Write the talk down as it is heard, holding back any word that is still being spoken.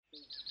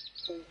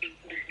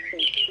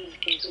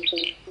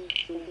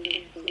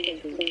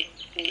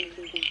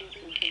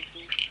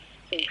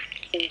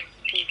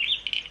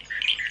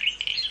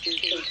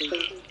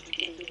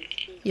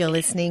You're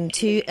listening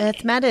to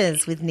Earth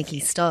Matters with Nikki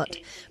Stott,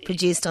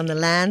 produced on the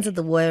lands of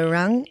the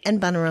Woiwurrung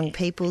and Bunurong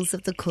peoples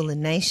of the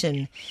Kulin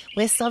Nation,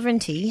 where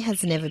sovereignty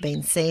has never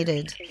been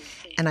ceded.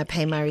 And I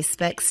pay my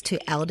respects to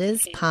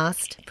elders,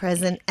 past,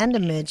 present and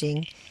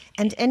emerging,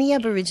 and any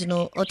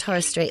Aboriginal or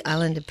Torres Strait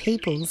Islander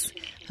peoples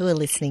who are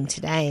listening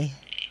today.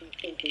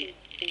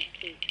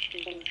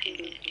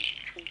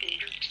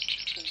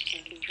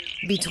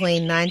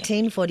 Between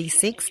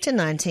 1946 to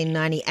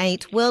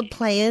 1998, world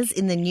players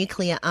in the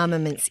nuclear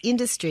armaments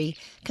industry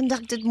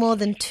conducted more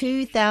than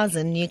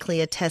 2,000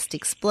 nuclear test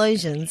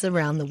explosions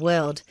around the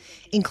world,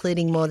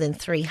 including more than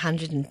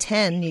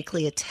 310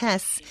 nuclear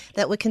tests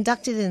that were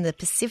conducted in the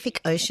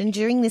Pacific Ocean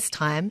during this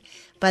time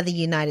by the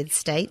United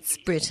States,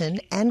 Britain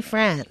and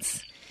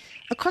France.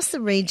 Across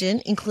the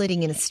region,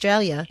 including in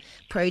Australia,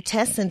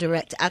 protests and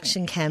direct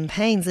action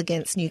campaigns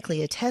against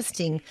nuclear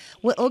testing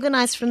were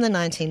organised from the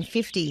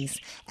 1950s,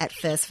 at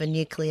first for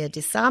nuclear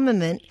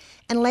disarmament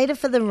and later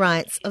for the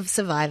rights of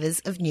survivors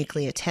of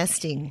nuclear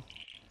testing.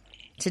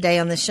 Today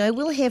on the show,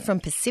 we'll hear from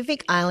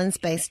Pacific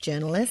Islands-based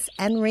journalist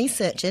and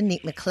researcher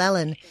Nick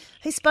McClellan,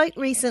 who spoke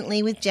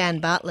recently with Jan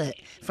Bartlett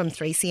from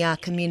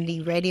 3CR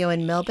Community Radio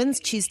in Melbourne's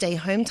Tuesday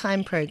Home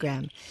Time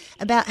program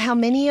about how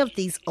many of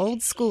these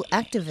old-school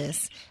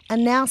activists are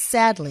now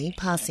sadly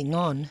passing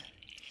on.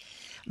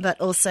 But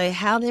also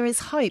how there is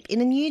hope in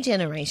a new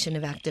generation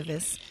of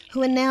activists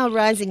who are now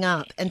rising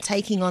up and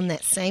taking on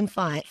that same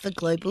fight for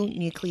global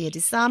nuclear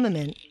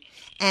disarmament,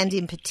 and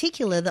in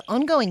particular the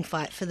ongoing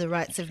fight for the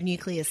rights of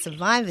nuclear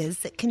survivors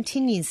that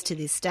continues to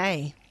this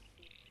day.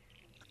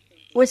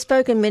 We've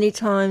spoken many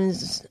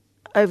times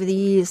over the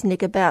years,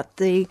 Nick, about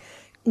the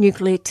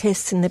nuclear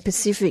tests in the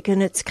Pacific,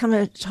 and it's come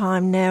a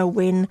time now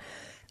when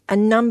a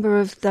number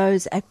of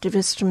those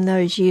activists from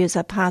those years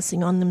are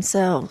passing on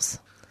themselves.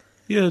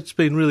 Yeah, it's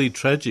been really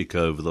tragic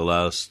over the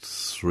last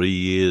 3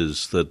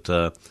 years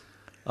that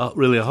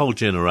really a whole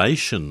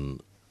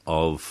generation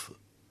of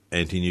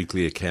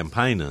anti-nuclear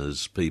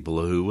campaigners,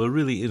 people who were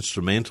really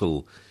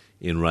instrumental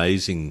in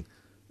raising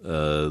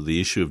the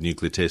issue of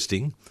nuclear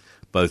testing,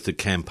 both the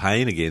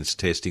campaign against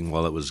testing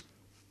while it was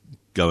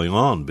going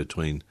on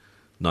between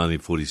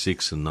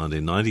 1946 and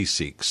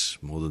 1996,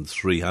 more than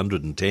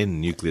 310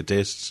 nuclear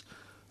tests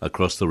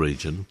across the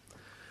region,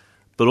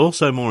 but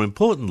also, more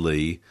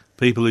importantly,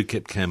 people who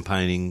kept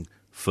campaigning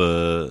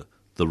for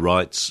the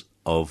rights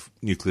of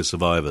nuclear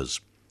survivors.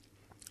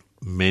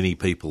 Many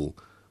people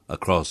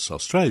across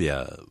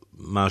Australia,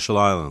 Marshall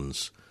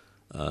Islands,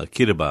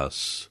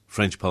 Kiribati,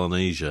 French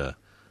Polynesia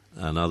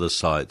and other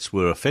sites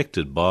were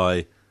affected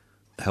by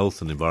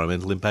health and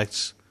environmental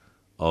impacts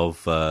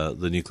of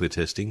the nuclear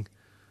testing.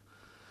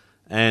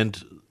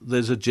 And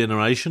there's a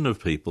generation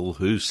of people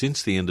who,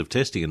 since the end of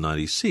testing in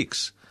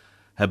 1996,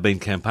 have been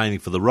campaigning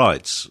for the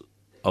rights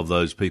of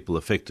those people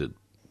affected,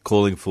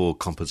 calling for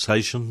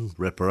compensation,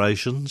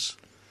 reparations,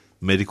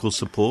 medical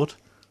support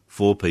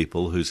for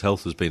people whose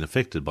health has been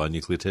affected by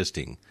nuclear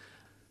testing.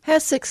 How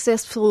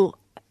successful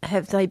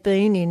have they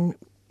been in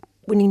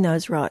winning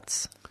those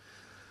rights?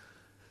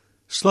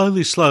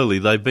 Slowly,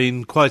 they've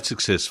been quite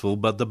successful,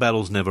 but the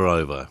battle's never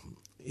over.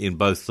 In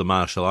both the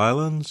Marshall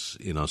Islands,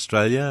 in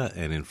Australia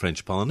and in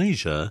French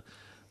Polynesia,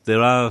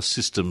 there are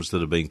systems that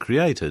have been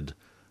created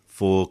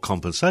for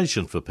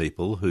compensation for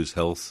people whose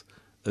health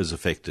is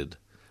affected.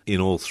 In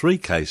all three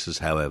cases,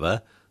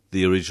 however,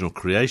 the original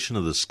creation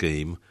of the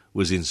scheme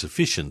was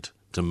insufficient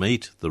to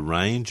meet the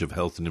range of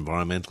health and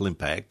environmental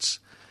impacts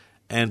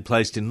and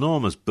placed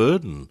enormous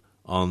burden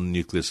on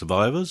nuclear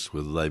survivors,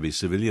 whether they be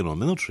civilian or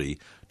military,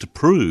 to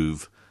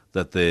prove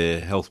that their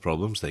health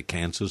problems, their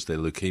cancers, their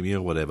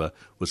leukemia, whatever,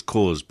 was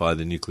caused by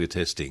the nuclear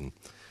testing.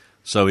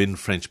 So in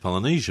French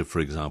Polynesia, for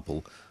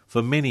example,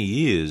 for many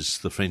years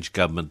the French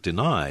government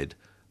denied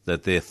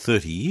that their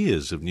 30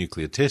 years of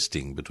nuclear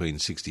testing between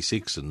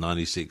 66 and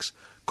 96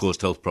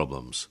 caused health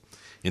problems.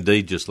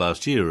 Indeed, just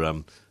last year,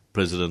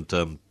 President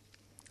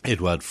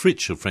Edouard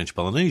Fritch of French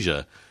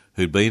Polynesia,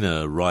 who'd been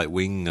a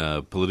right-wing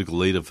political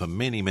leader for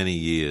many, many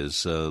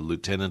years,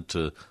 lieutenant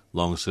to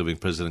long-serving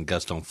President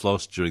Gaston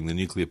Flosse during the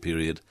nuclear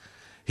period,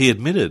 he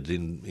admitted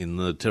in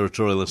the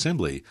Territorial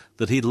Assembly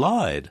that he'd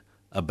lied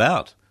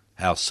about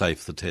how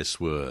safe the tests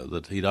were,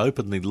 that he'd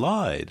openly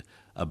lied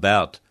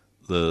about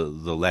the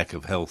lack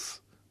of health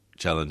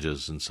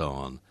challenges and so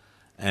on.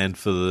 And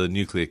for the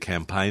nuclear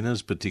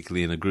campaigners,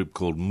 particularly in a group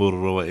called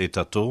Mururoa e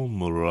Tato,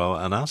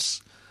 Mururoa and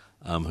Us,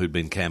 who'd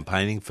been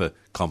campaigning for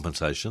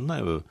compensation,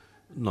 they were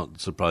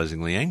not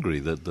surprisingly angry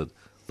that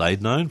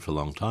they'd known for a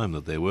long time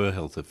that there were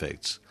health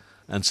effects.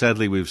 And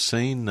sadly, we've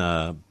seen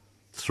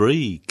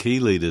three key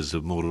leaders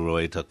of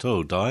Mururoa e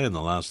Tato die in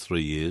the last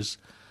 3 years.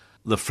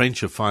 The French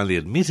have finally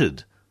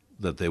admitted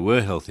that there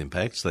were health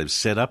impacts. They've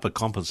set up a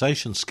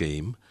compensation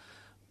scheme,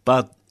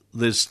 but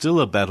there's still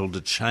a battle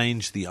to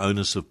change the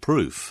onus of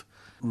proof.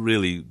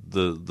 Really,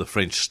 the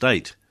French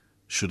state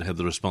should have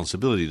the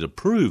responsibility to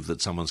prove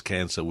that someone's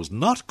cancer was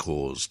not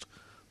caused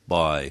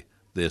by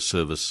their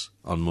service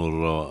on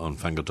Mururoa and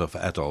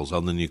Whangatofa atolls,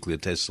 on the nuclear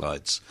test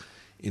sites.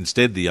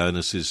 Instead, the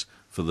onus is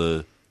for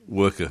the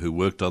worker who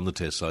worked on the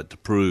test site to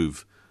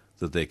prove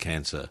that their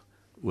cancer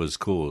was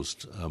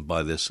caused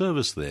by their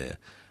service there.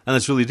 And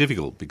it's really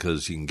difficult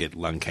because you can get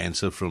lung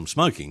cancer from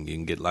smoking, you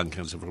can get lung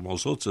cancer from all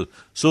sorts of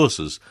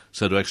sources,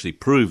 so to actually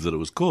prove that it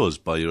was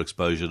caused by your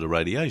exposure to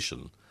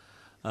radiation.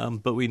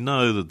 But we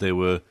know that there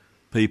were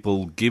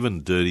people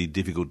given dirty,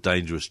 difficult,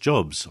 dangerous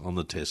jobs on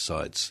the test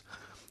sites.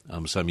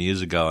 Some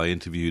years ago I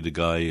interviewed a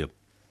guy,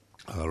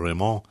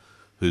 Raymond,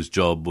 whose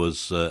job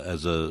was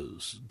as a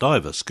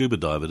diver, scuba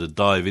diver, to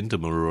dive into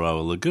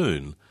Mururoa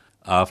Lagoon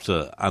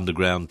after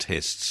underground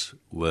tests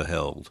were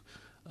held.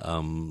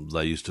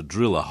 They used to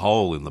drill a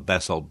hole in the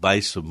basalt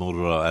base of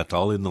Mururoa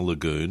Atoll in the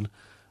lagoon,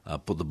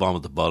 put the bomb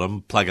at the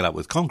bottom, plug it up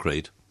with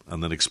concrete,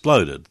 and then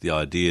explode it. The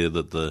idea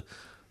that the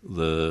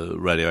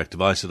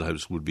radioactive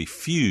isotopes would be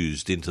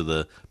fused into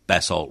the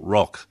basalt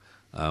rock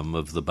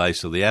of the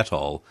base of the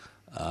atoll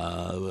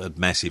at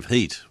massive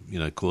heat,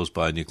 caused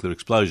by a nuclear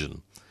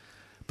explosion.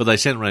 But they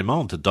sent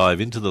Raymond to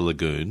dive into the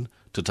lagoon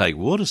to take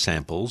water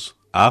samples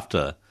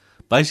after,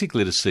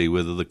 basically to see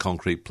whether the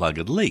concrete plug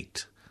had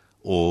leaked,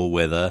 or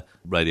whether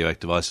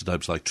radioactive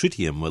isotopes like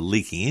tritium were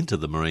leaking into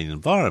the marine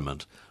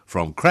environment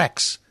from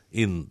cracks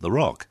in the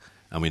rock.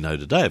 And we know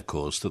today, of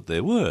course, that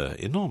there were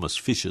enormous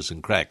fissures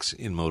and cracks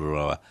in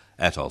Mururoa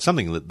Atoll,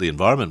 something that the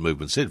environment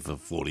movement said for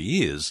 40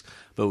 years,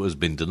 but was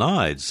been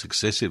denied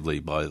successively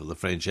by the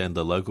French and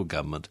the local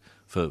government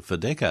for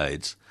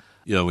decades.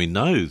 We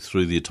know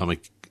through the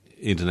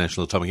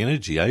International Atomic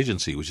Energy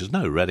Agency, which is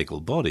no radical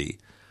body,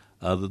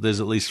 that there's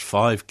at least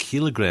 5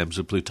 kilograms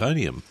of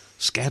plutonium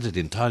scattered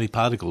in tiny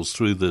particles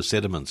through the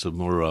sediments of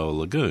Mururoa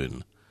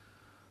Lagoon.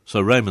 So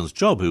Raymond's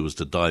job, who was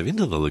to dive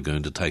into the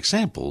lagoon to take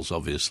samples,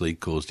 obviously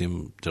caused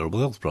him terrible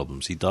health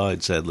problems. He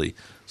died, sadly,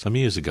 some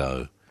years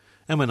ago.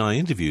 And when I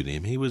interviewed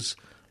him, he was,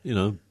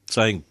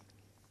 saying,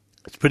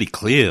 it's pretty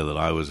clear that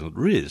I was at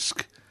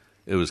risk.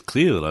 It was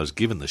clear that I was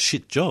given the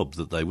shit job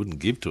that they wouldn't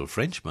give to a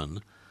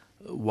Frenchman.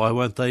 Why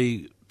won't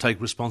they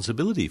take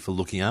responsibility for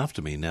looking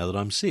after me now that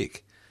I'm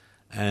sick?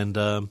 And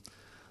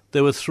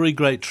there were 3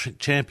 great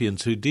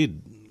champions who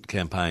did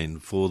campaign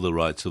for the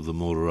rights of the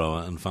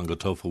Mururoa and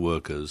Whangatofa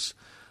workers.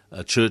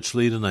 A church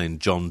leader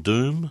named John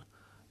Doom,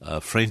 a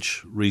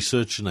French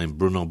researcher named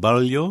Bruno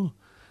Barillot,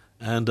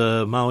 and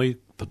a Maori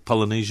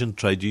Polynesian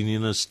trade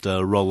unionist,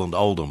 Roland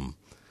Oldham.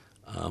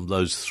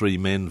 Those 3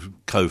 men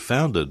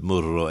co-founded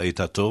Mururoa e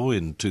Tato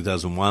in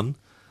 2001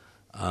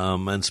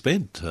 and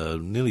spent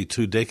nearly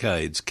 2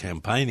 decades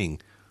campaigning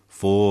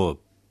for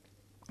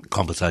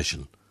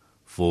compensation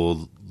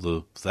for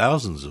the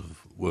thousands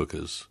of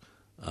workers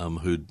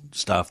who'd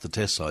staffed the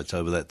test sites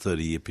over that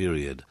 30-year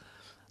period.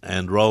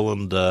 And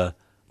Roland,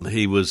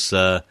 he was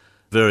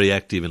very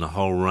active in a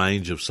whole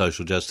range of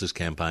social justice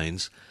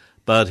campaigns,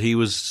 but he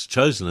was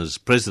chosen as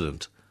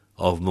president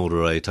of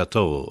Mururoa e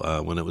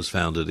Tato when it was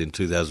founded in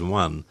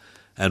 2001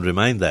 and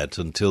remained that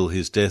until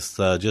his death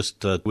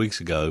just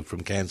weeks ago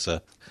from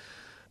cancer.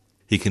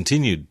 He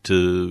continued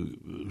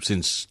to,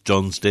 since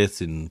John's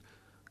death in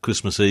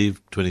Christmas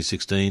Eve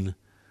 2016,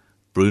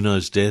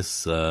 Bruno's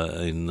death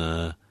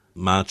in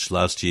March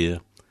last year,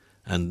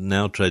 and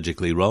now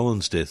tragically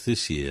Roland's death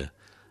this year,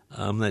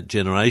 that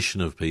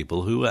generation of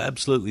people who were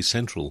absolutely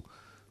central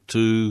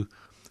to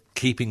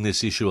keeping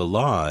this issue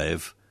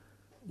alive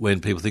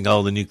when people think,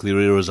 the nuclear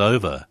era is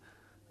over.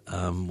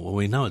 Well,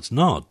 we know it's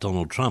not.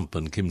 Donald Trump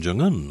and Kim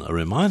Jong-un are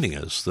reminding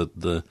us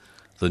that the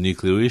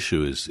nuclear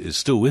issue is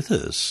still with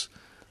us.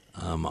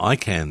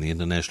 ICAN, the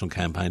international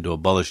campaign to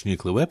abolish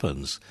nuclear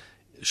weapons,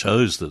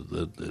 shows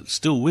that it's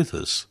still with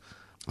us.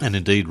 And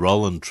indeed,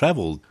 Roland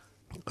travelled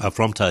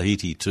from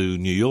Tahiti to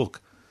New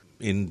York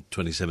in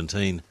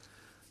 2017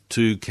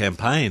 to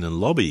campaign and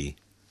lobby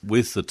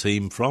with the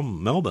team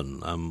from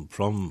Melbourne,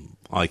 from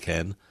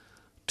ICAN,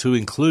 to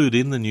include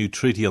in the new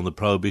Treaty on the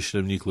Prohibition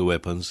of Nuclear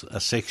Weapons a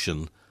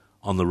section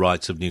on the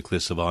rights of nuclear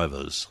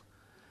survivors.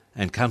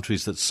 And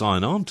countries that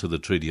sign on to the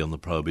Treaty on the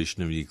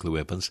Prohibition of Nuclear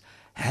Weapons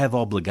have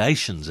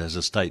obligations as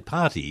a state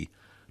party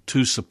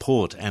to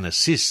support and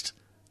assist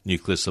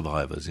nuclear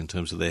survivors in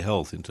terms of their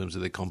health, in terms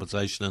of their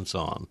compensation and so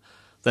on.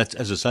 That's,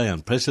 as I say,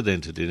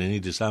 unprecedented in any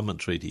disarmament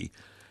treaty,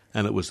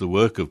 and it was the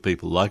work of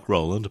people like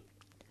Roland,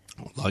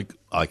 like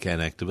ICAN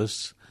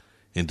activists,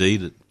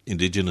 indeed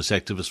Indigenous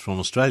activists from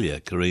Australia,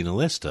 Karina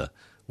Lester,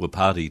 were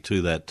party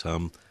to that,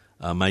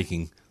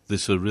 making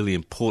this a really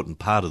important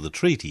part of the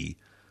treaty,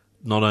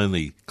 not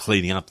only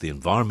cleaning up the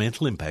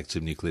environmental impacts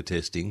of nuclear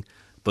testing,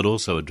 but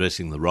also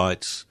addressing the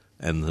rights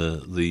and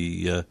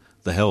the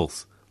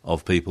health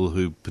of people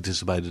who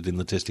participated in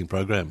the testing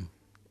program.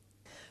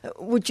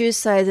 Would you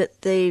say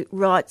that the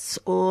rights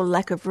or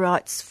lack of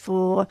rights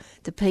for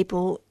the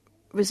people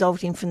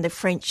resulting from the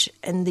French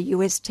and the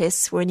US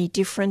tests were any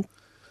different?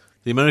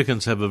 The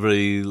Americans have a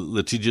very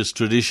litigious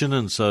tradition,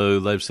 and so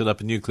they've set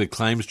up a nuclear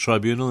claims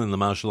tribunal in the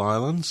Marshall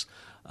Islands,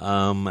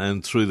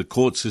 and through the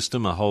court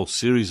system a whole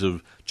series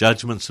of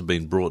judgments have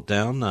been brought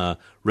down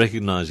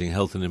recognising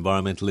health and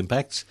environmental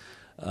impacts.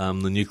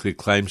 The Nuclear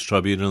Claims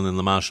Tribunal in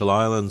the Marshall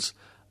Islands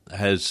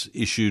has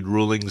issued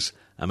rulings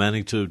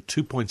amounting to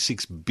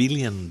 $2.6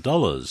 billion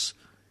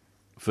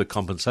for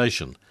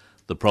compensation.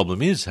 The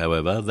problem is,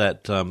 however,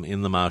 that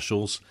in the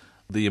Marshalls,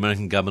 the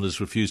American government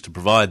has refused to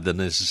provide the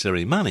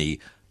necessary money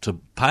to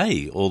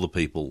pay all the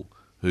people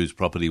whose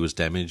property was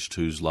damaged,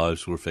 whose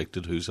lives were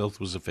affected, whose health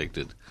was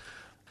affected.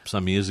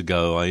 Some years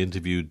ago, I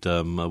interviewed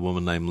a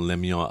woman named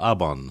Lemuel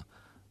Arbon.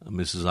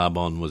 Mrs.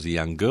 Arbon was a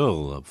young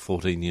girl,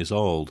 14 years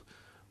old,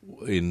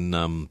 in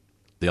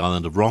the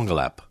island of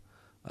Rongelap.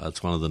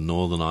 It's one of the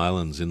northern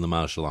islands in the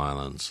Marshall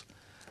Islands.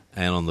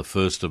 And on the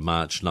 1st of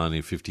March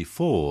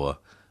 1954,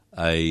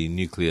 a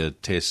nuclear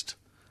test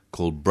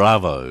called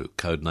Bravo,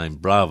 codenamed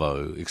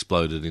Bravo,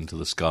 exploded into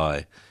the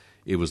sky.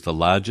 It was the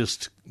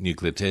largest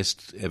nuclear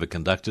test ever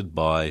conducted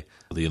by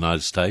the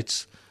United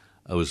States.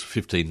 It was a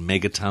 15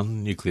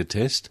 megaton nuclear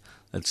test.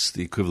 That's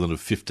the equivalent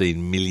of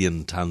 15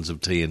 million tons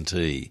of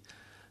TNT.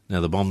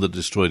 Now, the bomb that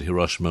destroyed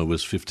Hiroshima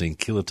was 15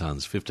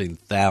 kilotons,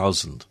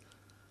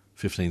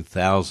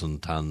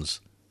 15,000 tons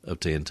of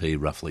TNT,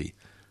 roughly.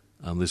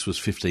 This was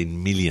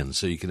 15 million,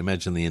 so you can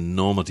imagine the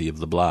enormity of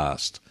the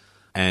blast.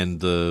 And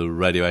the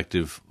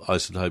radioactive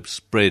isotopes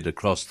spread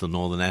across the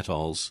northern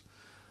atolls.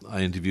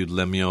 I interviewed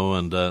Lemuel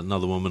and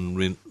another woman,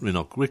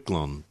 Rinok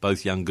Riklon,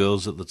 both young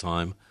girls at the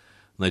time,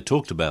 and they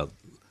talked about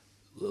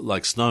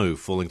like snow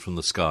falling from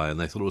the sky, and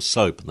they thought it was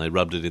soap, and they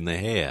rubbed it in their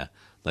hair.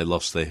 They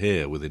lost their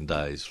hair within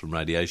days from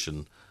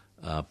radiation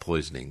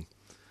poisoning.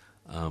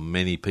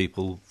 Many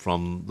people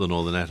from the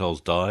northern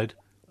atolls died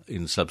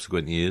in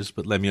subsequent years,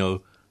 but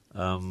Lemuel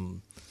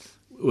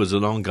was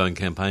an ongoing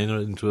campaigner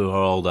into her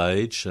old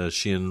age.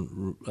 She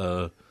and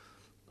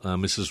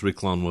Mrs.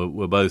 Riklon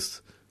were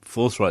both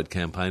forthright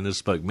campaigners,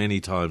 spoke many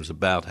times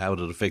about how it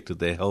had affected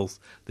their health,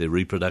 their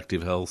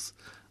reproductive health,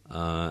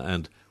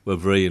 and were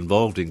very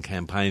involved in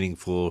campaigning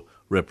for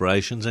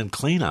reparations and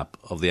clean-up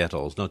of the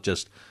atolls, not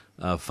just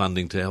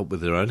funding to help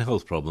with their own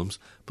health problems,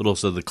 but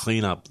also to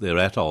clean up their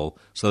atoll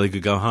so they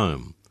could go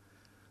home.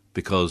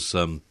 Because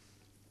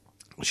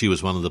she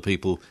was one of the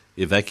people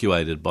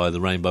evacuated by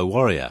the Rainbow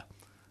Warrior,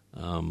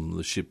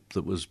 the ship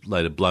that was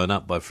later blown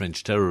up by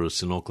French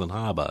terrorists in Auckland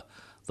Harbour.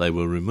 They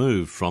were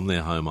removed from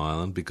their home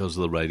island because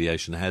of the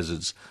radiation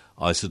hazards,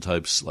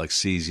 isotopes like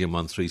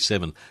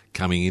cesium-137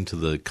 coming into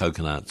the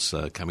coconuts,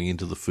 coming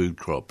into the food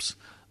crops,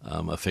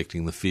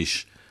 affecting the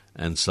fish,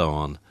 and so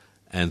on.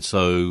 And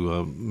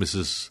so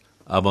Mrs.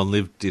 Arbon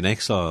lived in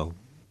exile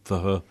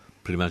for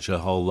pretty much her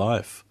whole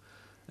life.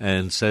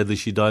 And sadly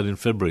she died in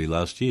February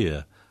last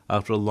year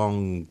after a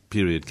long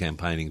period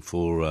campaigning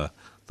for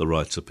the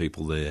rights of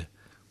people there.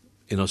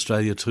 In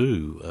Australia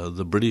too,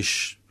 the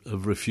British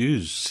have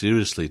refused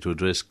seriously to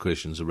address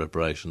questions of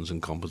reparations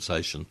and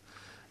compensation.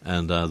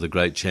 And the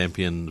great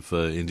champion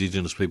for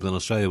Indigenous people in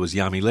Australia was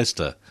Yami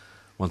Lester,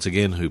 once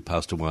again, who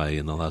passed away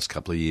in the last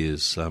couple of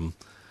years.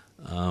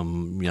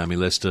 Yami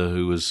Lester,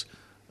 who was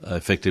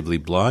effectively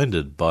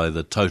blinded by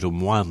the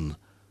Totem 1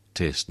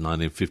 test,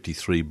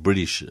 1953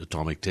 British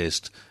atomic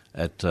test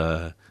at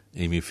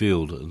Emu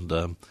Field.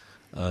 And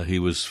he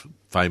was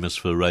famous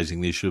for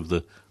raising the issue of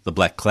the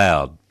black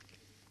cloud,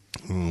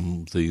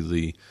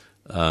 the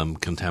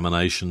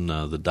contamination,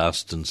 the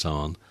dust and so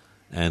on,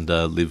 and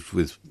lived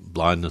with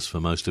blindness for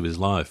most of his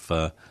life,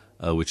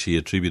 which he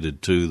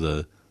attributed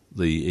to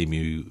the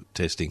emu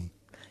testing.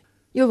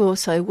 You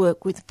also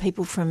work with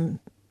people from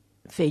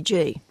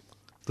Fiji.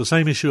 The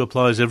same issue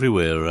applies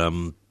everywhere.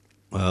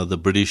 The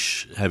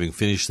British, having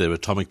finished their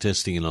atomic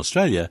testing in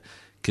Australia,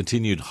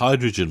 continued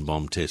hydrogen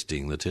bomb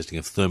testing, the testing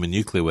of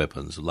thermonuclear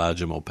weapons,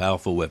 larger, more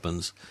powerful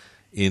weapons,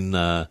 in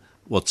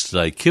what's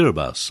today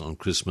Kiribati on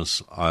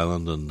Christmas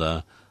Island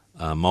and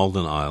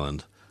Malden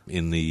Island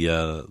in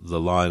the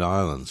Line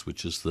Islands,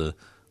 which is the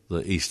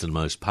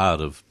easternmost part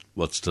of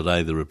what's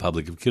today the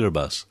Republic of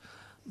Kiribati.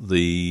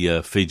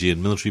 The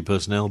Fijian military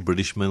personnel,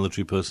 British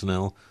military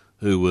personnel,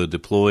 who were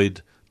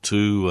deployed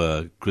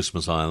to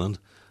Christmas Island,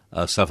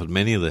 suffered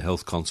many of the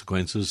health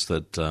consequences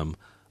that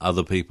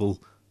other people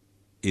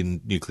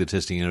in nuclear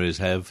testing areas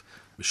have: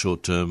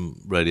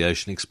 short-term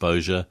radiation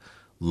exposure,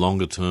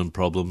 longer-term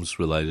problems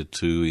related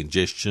to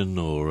ingestion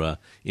or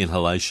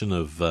inhalation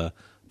of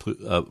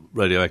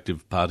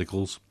radioactive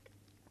particles,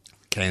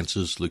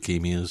 cancers,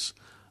 leukemias,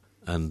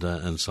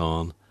 and so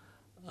on.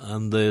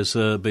 And there's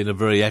been a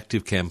very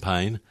active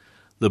campaign.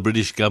 The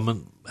British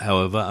government,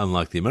 however,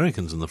 unlike the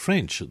Americans and the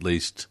French at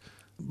least,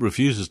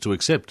 refuses to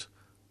accept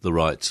the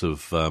rights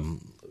of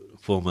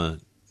former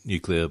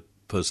nuclear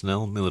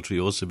personnel, military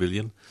or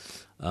civilian.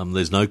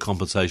 There's no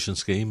compensation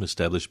scheme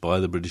established by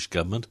the British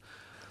government.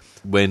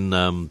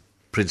 When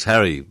Prince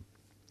Harry,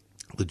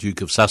 the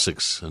Duke of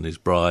Sussex, and his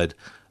bride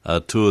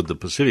toured the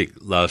Pacific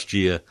last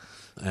year,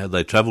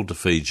 they travelled to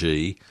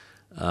Fiji.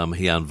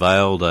 He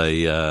unveiled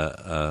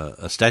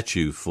a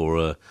statue for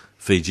a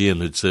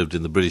Fijian who'd served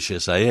in the British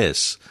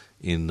SAS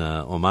in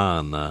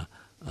Oman,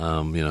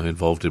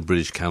 involved in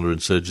British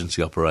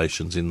counterinsurgency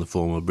operations in the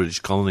former British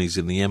colonies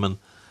in the Yemen.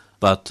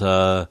 But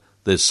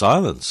there's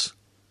silence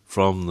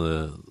from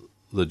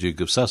the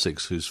Duke of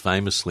Sussex, who's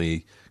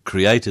famously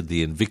created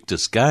the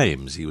Invictus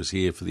Games. He was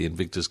here for the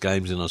Invictus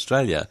Games in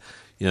Australia,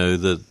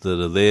 that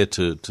are there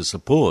to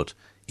support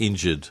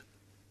injured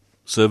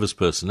service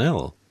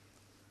personnel.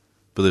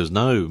 But there was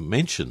no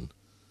mention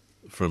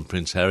from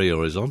Prince Harry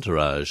or his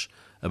entourage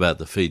about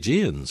the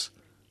Fijians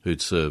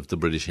who'd served the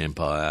British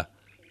Empire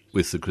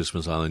with the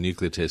Christmas Island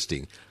nuclear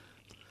testing.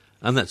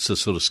 And that's a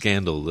sort of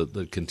scandal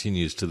that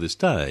continues to this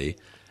day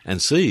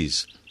and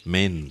sees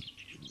men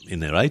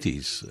in their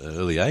 80s,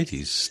 early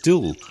 80s,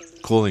 still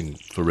calling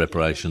for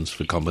reparations,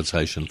 for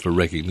compensation, for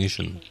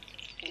recognition.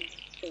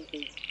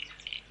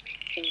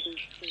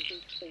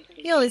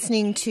 You're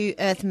listening to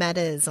Earth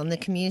Matters on the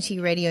Community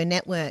Radio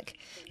Network.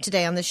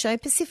 Today on the show,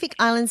 Pacific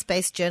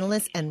Islands-based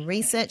journalist and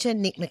researcher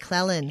Nick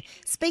McClellan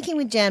speaking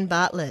with Jan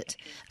Bartlett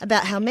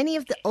about how many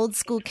of the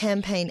old-school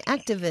campaign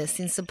activists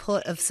in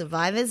support of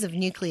survivors of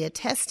nuclear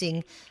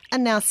testing are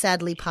now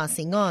sadly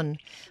passing on,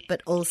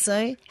 but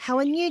also how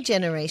a new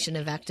generation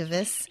of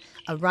activists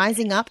are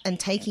rising up and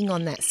taking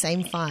on that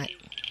same fight.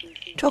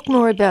 Talk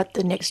more about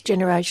the next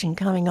generation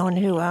coming on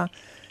who are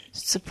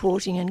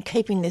supporting and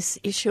keeping this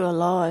issue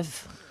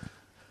alive.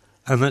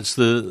 And that's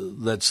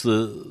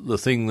the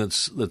thing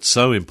that's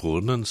so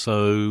important and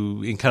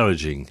so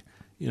encouraging.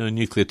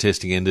 Nuclear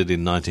testing ended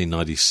in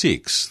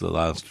 1996. The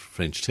last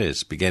French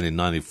test began in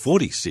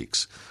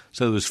 1946.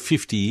 So there was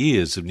 50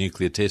 years of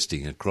nuclear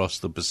testing across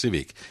the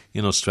Pacific,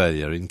 in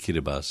Australia, in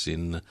Kiribati,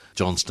 in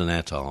Johnston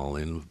Atoll,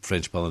 in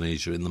French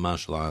Polynesia, in the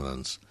Marshall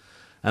Islands.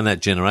 And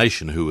that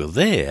generation who were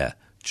there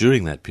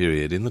during that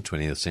period in the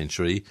 20th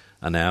century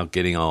are now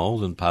getting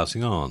old and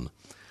passing on.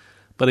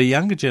 But a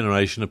younger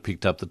generation have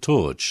picked up the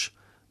torch.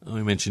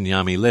 We mentioned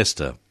Yami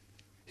Lester.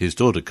 His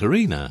daughter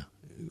Karina,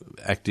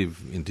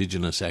 active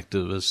Indigenous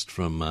activist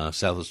from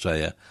South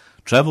Australia,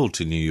 travelled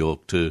to New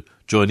York to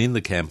join in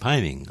the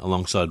campaigning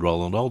alongside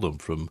Roland Oldham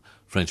from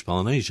French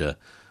Polynesia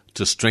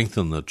to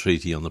strengthen the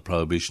treaty on the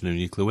prohibition of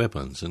nuclear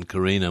weapons. And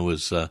Karina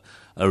was a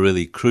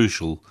really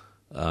crucial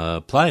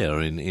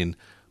player in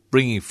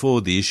bringing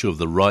forward the issue of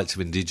the rights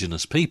of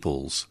Indigenous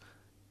peoples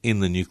in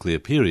the nuclear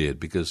period,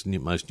 because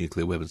most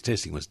nuclear weapons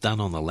testing was done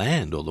on the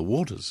land or the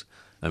waters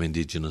of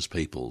Indigenous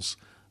peoples.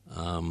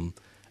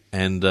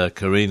 And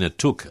Karina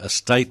took a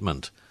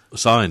statement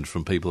signed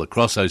from people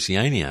across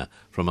Oceania,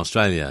 from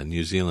Australia,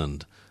 New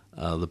Zealand,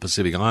 the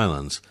Pacific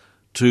Islands,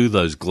 to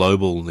those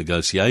global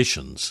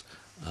negotiations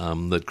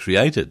that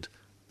created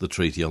the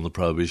Treaty on the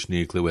Prohibition of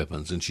Nuclear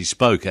Weapons. And she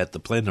spoke at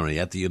the plenary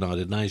at the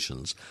United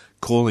Nations,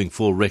 calling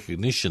for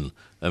recognition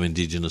of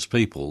Indigenous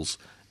peoples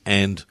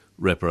and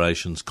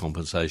reparations,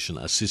 compensation,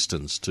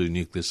 assistance to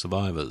nuclear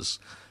survivors.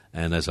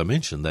 And as I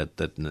mentioned,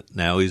 that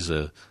now is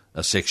a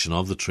section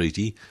of the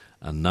treaty.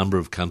 A number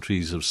of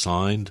countries have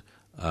signed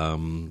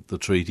the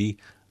treaty.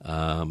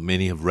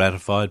 Many have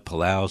ratified.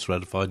 Palau's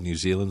ratified. New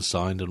Zealand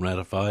signed and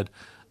ratified.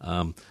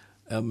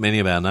 Many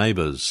of our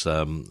neighbours,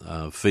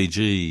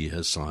 Fiji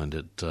has signed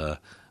it.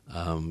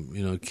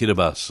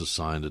 Kiribati has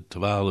signed it.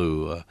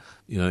 Tuvalu,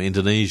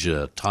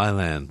 Indonesia,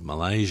 Thailand,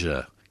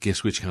 Malaysia.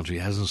 Guess which country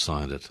hasn't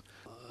signed it?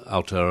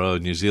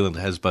 Aotearoa, New Zealand,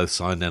 has both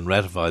signed and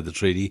ratified the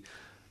treaty.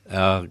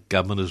 Our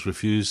government has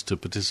refused to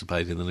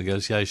participate in the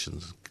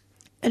negotiations.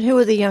 And who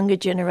are the younger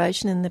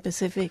generation in the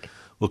Pacific?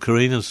 Well,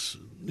 Karina's,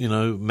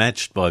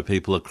 matched by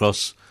people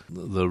across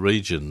the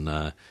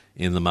region.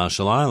 In the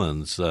Marshall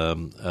Islands,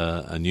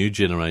 a new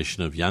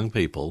generation of young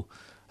people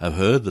have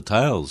heard the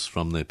tales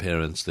from their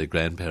parents, their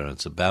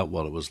grandparents, about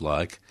what it was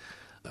like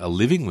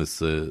living with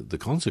the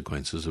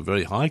consequences of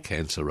very high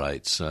cancer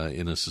rates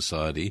in a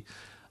society.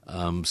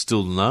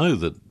 Still know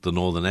that the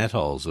northern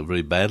atolls are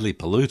very badly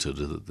polluted,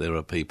 that there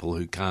are people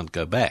who can't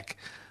go back.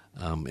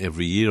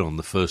 Every year on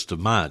the 1st of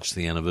March,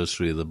 the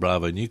anniversary of the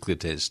Bravo nuclear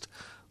test,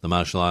 the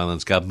Marshall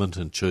Islands government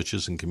and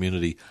churches and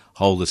community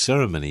hold a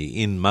ceremony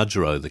in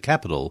Mudgero, the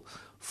capital,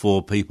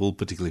 for people,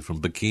 particularly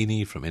from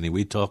Bikini, from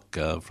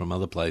Eniwetok, from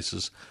other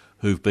places,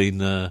 who've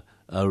been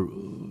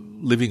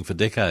living for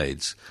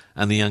decades.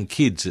 And the young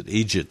kids at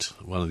Egypt,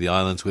 one of the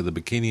islands where the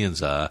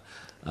Bikinians are,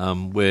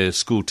 wear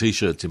school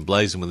T-shirts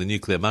emblazoned with a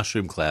nuclear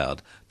mushroom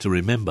cloud to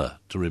remember.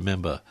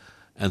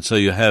 And so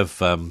you have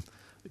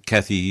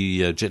Kathy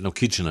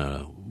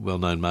Jetnell-Kitchener,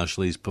 well-known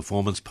Marshallese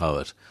performance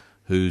poet,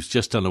 who's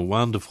just done a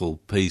wonderful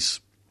piece.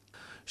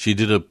 She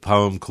did a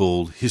poem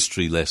called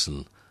History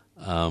Lesson,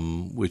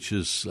 which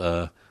is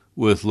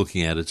worth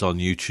looking at. It's on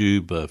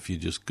YouTube. If you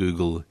just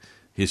Google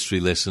History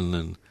Lesson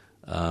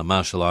and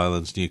Marshall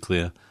Islands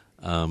Nuclear,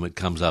 it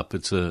comes up.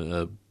 It's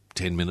a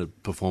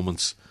 10-minute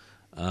performance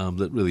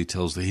that really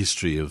tells the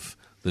history of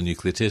the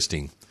nuclear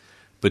testing.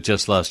 But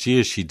just last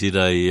year she did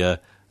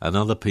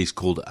another piece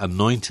called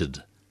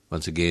Anointed.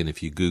 Once again,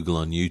 if you Google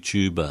on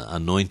YouTube,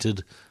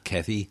 Anointed,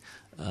 Kathy,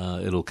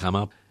 it'll come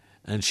up.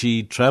 And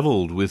she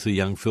travelled with a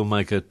young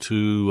filmmaker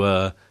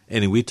to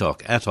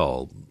Eniwetok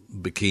Atoll.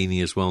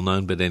 Bikini is well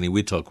known, but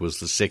Eniwetok was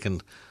the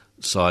second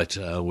site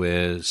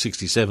where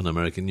 67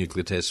 American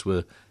nuclear tests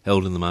were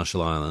held in the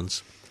Marshall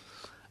Islands.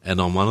 And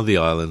on one of the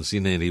islands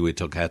in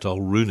Eniwetok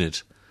Atoll,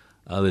 Runit,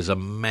 there's a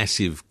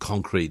massive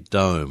concrete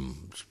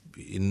dome,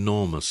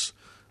 enormous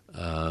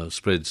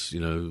spreads,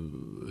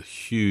 a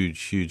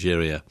huge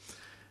area,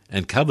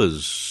 and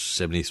covers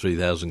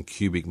 73,000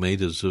 cubic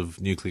metres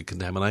of nuclear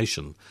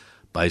contamination.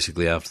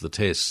 Basically, after the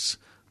tests,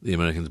 the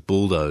Americans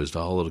bulldozed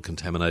a whole lot of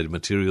contaminated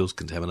materials,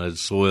 contaminated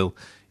soil,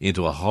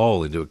 into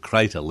a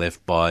crater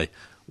left by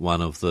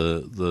one of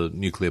the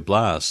nuclear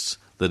blasts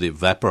that it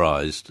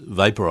vaporized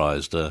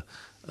one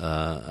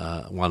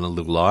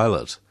little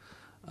islet.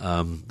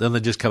 Then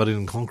they just covered it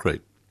in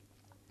concrete.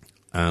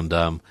 And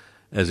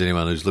as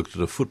anyone who's looked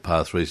at a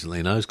footpath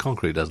recently knows,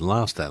 concrete doesn't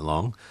last that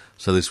long.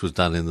 So this was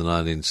done in the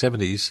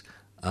 1970s.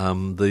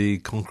 The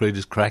concrete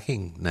is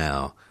cracking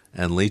now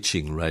and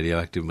leaching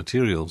radioactive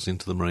materials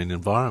into the marine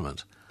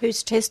environment.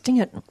 Who's testing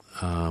it?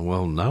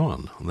 Well, no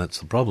one, and that's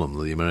the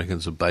problem. The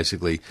Americans have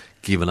basically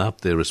given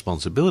up their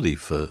responsibility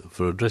for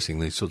addressing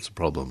these sorts of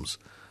problems.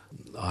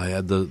 I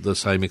had the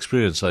same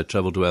experience. I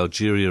travelled to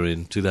Algeria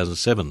in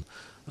 2007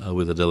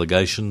 with a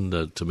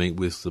delegation to meet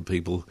with the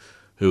people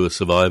who were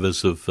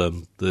survivors of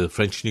the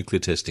French nuclear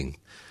testing.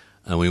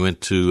 And we went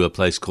to a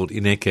place called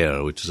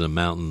Ineker, which is a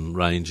mountain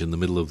range in the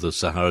middle of the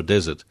Sahara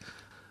Desert.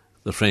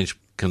 The French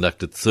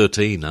conducted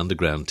 13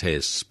 underground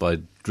tests by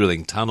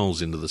drilling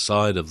tunnels into the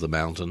side of the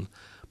mountain,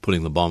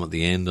 putting the bomb at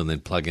the end and then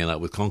plugging it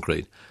up with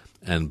concrete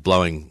and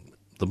blowing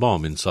the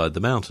bomb inside the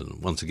mountain,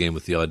 once again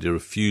with the idea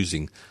of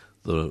fusing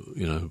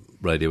the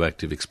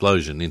radioactive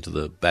explosion into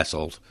the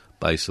basalt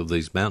base of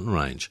these mountain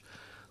range.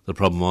 The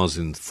problem was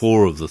in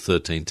 4 of the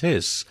 13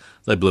 tests,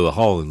 they blew a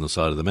hole in the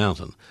side of the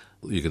mountain.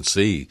 You can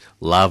see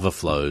lava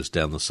flows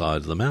down the side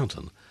of the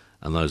mountain,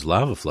 and those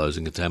lava flows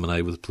are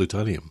contaminated with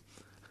plutonium.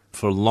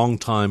 For a long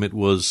time it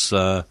was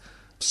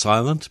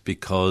silent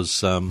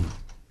because,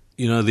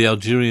 the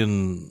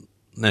Algerian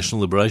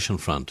National Liberation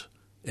Front,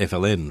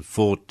 FLN,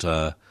 fought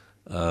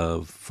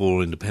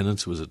for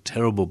independence. It was a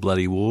terrible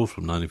bloody war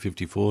from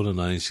 1954 to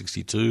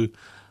 1962.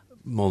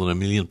 More than 1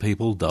 million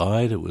people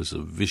died. It was a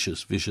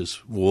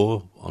vicious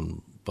war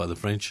by the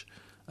French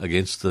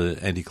against the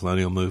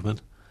anti-colonial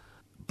movement.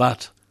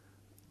 But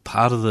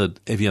part of the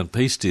Evian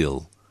peace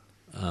deal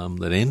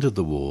that ended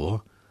the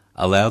war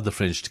allowed the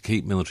French to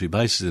keep military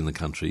bases in the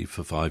country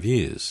for 5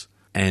 years.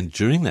 And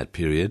during that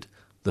period,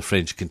 the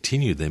French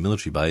continued their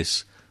military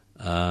base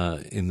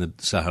in the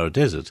Sahara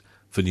Desert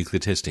for nuclear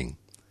testing.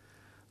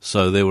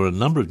 So there were a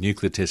number of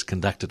nuclear tests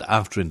conducted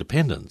after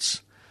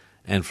independence,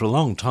 and for a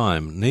long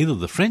time neither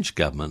the French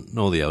government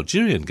nor the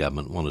Algerian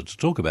government wanted to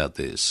talk about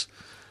this.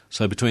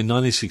 So between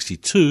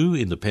 1962,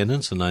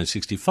 independence, and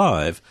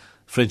 1965,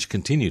 French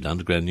continued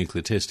underground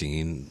nuclear testing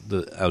in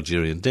the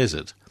Algerian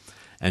desert.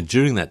 And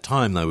during that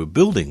time they were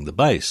building the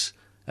base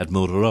at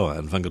Mururoa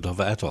and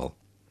Vungatova Atoll.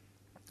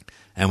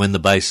 And when the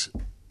base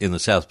in the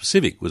South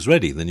Pacific was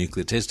ready, the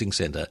nuclear testing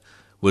centre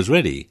was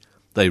ready,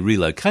 they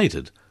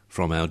relocated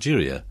from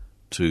Algeria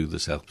to the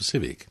South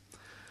Pacific.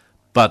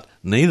 But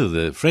neither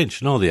the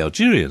French nor the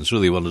Algerians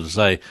really wanted to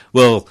say,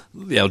 well,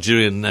 the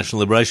Algerian National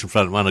Liberation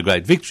Front won a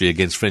great victory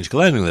against French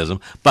colonialism,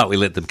 but we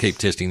let them keep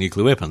testing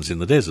nuclear weapons in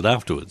the desert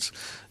afterwards.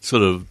 It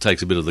sort of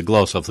takes a bit of the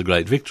gloss off the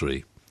great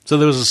victory. So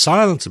there was a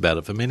silence about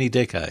it for many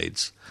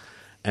decades.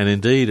 And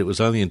indeed, it was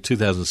only in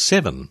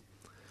 2007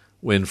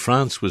 when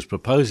France was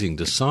proposing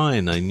to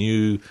sign a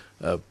new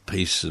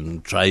peace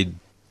and trade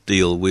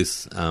deal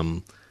with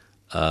the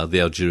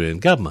Algerian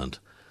government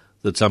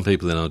that some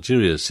people in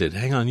Algeria said,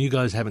 hang on, you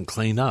guys haven't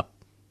cleaned up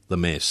the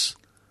mess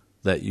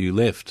that you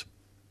left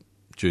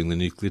during the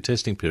nuclear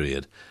testing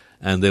period.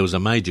 And there was a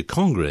major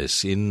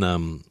congress in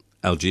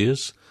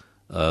Algiers,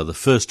 the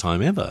first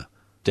time ever,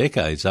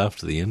 decades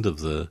after the end of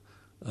the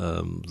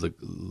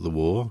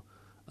war,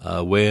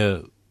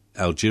 where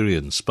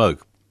Algerians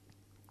spoke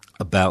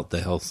about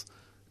the health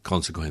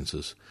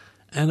consequences.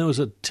 And it was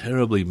a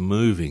terribly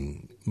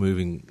moving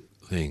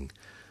thing.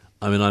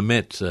 I mean, I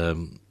met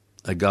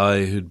a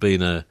guy who'd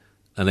been an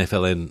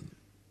FLN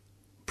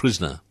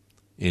prisoner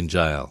in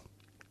jail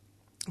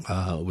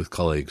with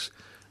colleagues.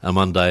 And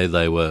one day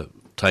they were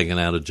taken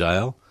out of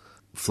jail,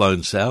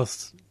 flown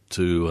south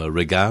to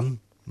Regan,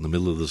 in the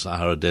middle of the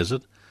Sahara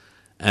Desert,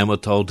 and were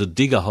told to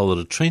dig a whole lot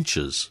of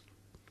trenches.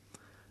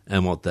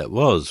 And what that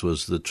was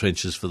the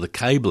trenches for the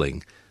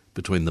cabling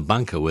between the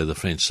bunker where the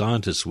French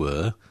scientists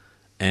were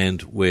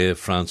and where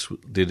France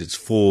did its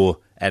 4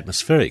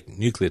 atmospheric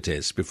nuclear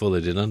tests. Before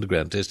they did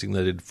underground testing,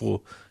 they did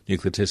 4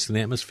 nuclear tests in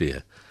the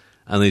atmosphere.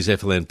 And these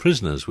FLN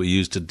prisoners were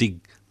used to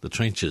dig the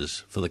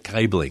trenches for the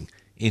cabling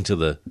into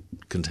the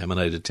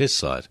contaminated test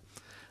site.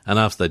 And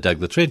after they dug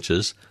the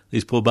trenches,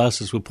 these poor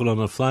bastards were put on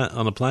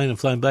a plane and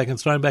flown back and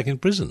thrown back in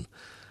prison.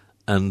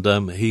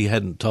 And he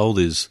hadn't told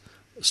his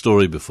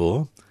story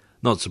before.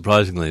 Not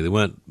surprisingly, there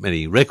weren't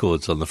many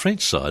records on the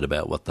French side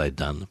about what they'd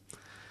done.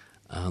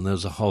 And there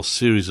was a whole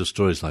series of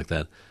stories like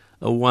that.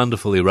 A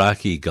wonderful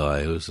Iraqi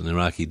guy who was an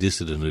Iraqi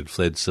dissident who'd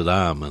fled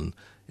Saddam and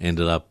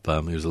ended up,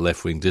 he was a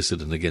left-wing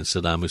dissident against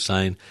Saddam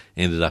Hussein,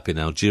 ended up in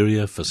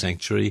Algeria for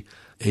sanctuary.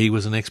 He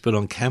was an expert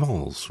on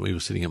camels. We were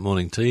sitting at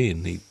morning tea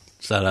and he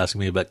started asking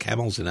me about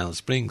camels in Alice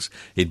Springs.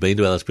 He'd been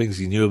to Alice Springs,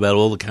 he knew about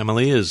all the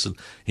cameleers, and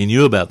he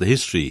knew about the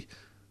history,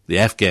 the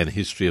Afghan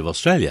history of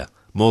Australia,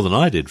 more than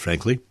I did,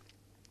 frankly.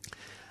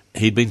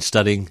 he'd been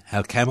studying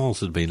how camels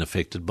had been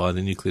affected by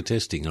the nuclear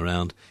testing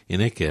around in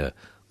Eker.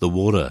 The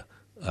water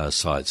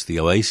sites, the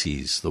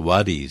oases, the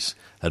wadis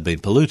had been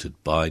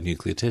polluted by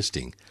nuclear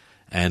testing.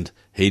 And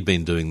he'd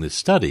been doing this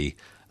study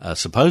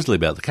supposedly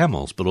about the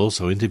camels, but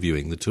also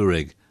interviewing the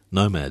Tuareg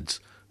nomads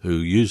who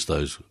used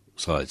those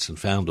sites and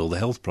found all the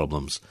health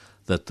problems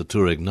that the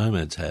Tuareg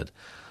nomads had.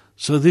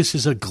 So this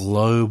is a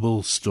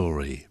global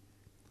story.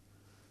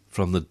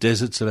 From the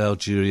deserts of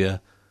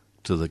Algeria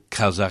to the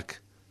Kazakh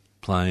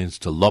plains,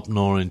 to Lop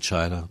Nor in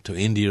China, to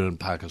India and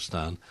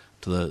Pakistan,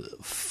 to the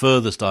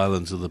furthest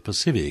islands of the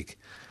Pacific,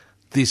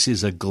 this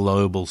is a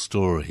global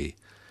story.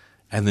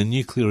 And the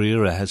nuclear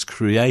era has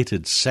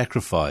created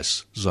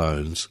sacrifice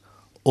zones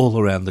all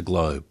around the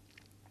globe.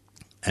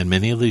 And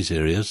many of these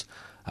areas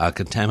are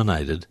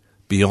contaminated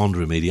beyond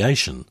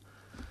remediation.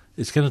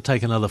 It's going to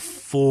take another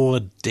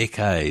 4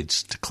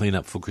 decades to clean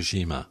up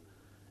Fukushima,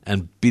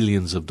 and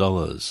billions of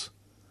dollars.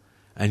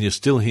 And you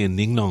still hear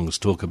Ningnongs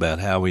talk about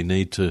how we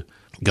need to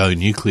go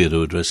nuclear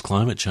to address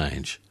climate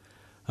change.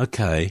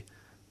 Okay,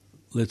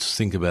 let's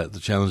think about the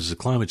challenges of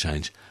climate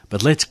change,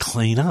 but let's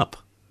clean up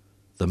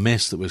the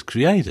mess that was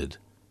created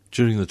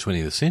during the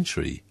 20th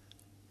century,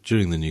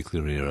 during the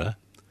nuclear era,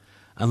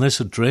 and let's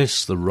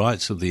address the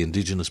rights of the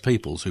indigenous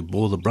peoples who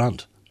bore the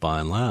brunt, by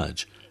and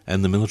large,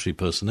 and the military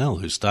personnel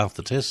who staffed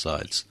the test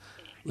sites.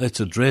 Let's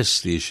address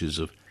the issues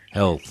of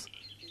health,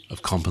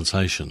 of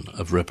compensation,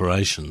 of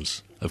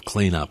reparations, of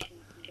clean-up.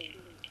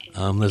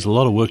 There's a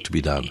lot of work to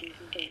be done.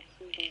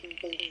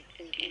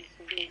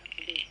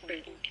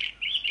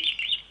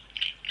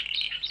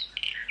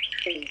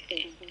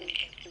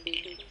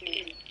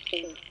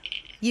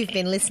 You've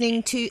been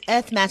listening to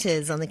Earth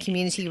Matters on the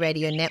Community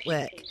Radio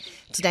Network.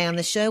 Today on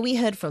the show, we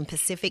heard from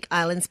Pacific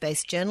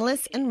Islands-based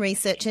journalist and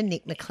researcher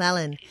Nick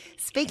McClellan,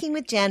 speaking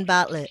with Jan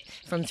Bartlett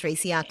from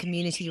 3CR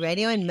Community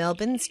Radio in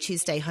Melbourne's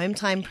Tuesday Home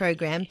Time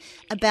program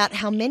about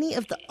how many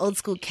of the old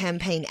school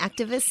campaign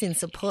activists in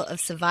support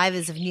of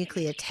survivors of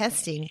nuclear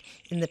testing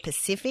in the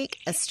Pacific,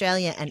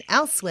 Australia and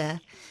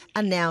elsewhere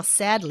are now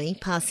sadly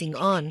passing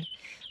on,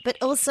 but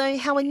also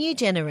how a new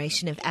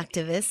generation of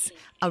activists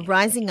are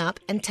rising up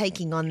and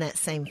taking on that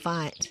same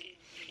fight.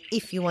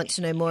 If you want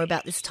to know more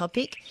about this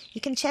topic, you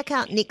can check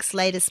out Nick's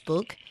latest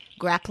book,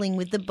 Grappling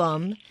with the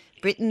Bomb,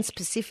 Britain's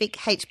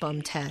Pacific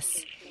H-Bomb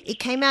Tests. It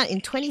came out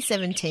in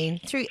 2017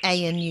 through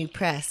ANU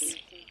Press.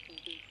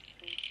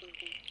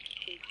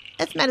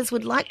 Earth Matters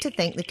would like to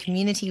thank the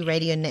Community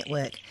Radio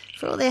Network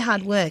for all their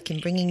hard work in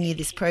bringing you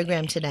this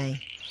program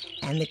today,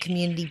 and the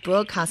Community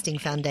Broadcasting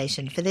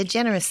Foundation for their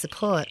generous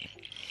support.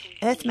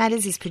 Earth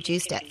Matters is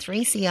produced at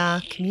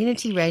 3CR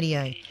Community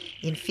Radio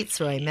in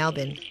Fitzroy,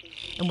 Melbourne,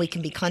 and we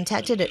can be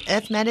contacted at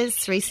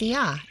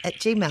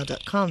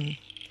earthmatters3cr@gmail.com.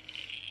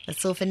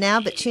 That's all for now,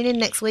 but tune in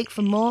next week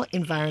for more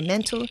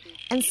environmental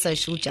and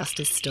social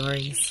justice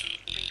stories.